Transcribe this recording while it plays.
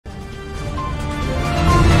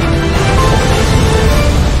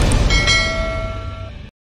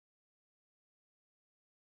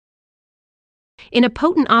In a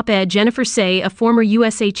potent op-ed, Jennifer Say, a former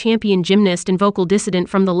USA champion gymnast and vocal dissident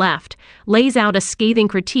from the left, lays out a scathing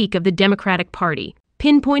critique of the Democratic Party,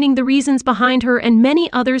 pinpointing the reasons behind her and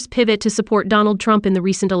many others' pivot to support Donald Trump in the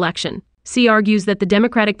recent election. Say argues that the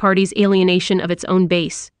Democratic Party's alienation of its own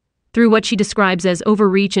base, through what she describes as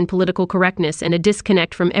overreach in political correctness and a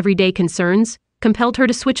disconnect from everyday concerns, compelled her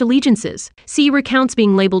to switch allegiances. Say recounts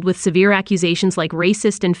being labeled with severe accusations like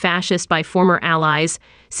racist and fascist by former allies,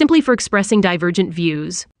 simply for expressing divergent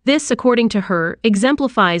views. This, according to her,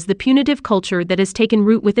 exemplifies the punitive culture that has taken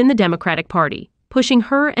root within the Democratic Party, pushing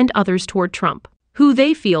her and others toward Trump, who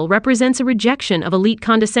they feel represents a rejection of elite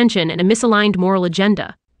condescension and a misaligned moral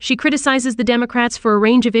agenda. She criticizes the Democrats for a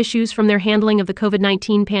range of issues, from their handling of the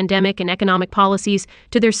COVID-19 pandemic and economic policies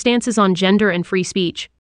to their stances on gender and free speech.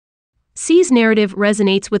 Say's narrative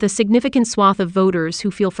resonates with a significant swath of voters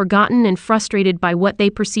who feel forgotten and frustrated by what they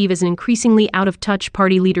perceive as an increasingly out-of-touch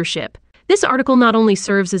party leadership. This article not only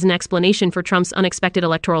serves as an explanation for Trump's unexpected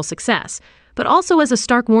electoral success, but also as a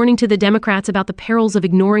stark warning to the Democrats about the perils of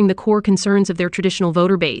ignoring the core concerns of their traditional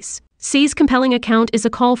voter base. Say's compelling account is a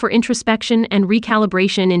call for introspection and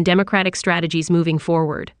recalibration in Democratic strategies moving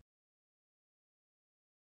forward.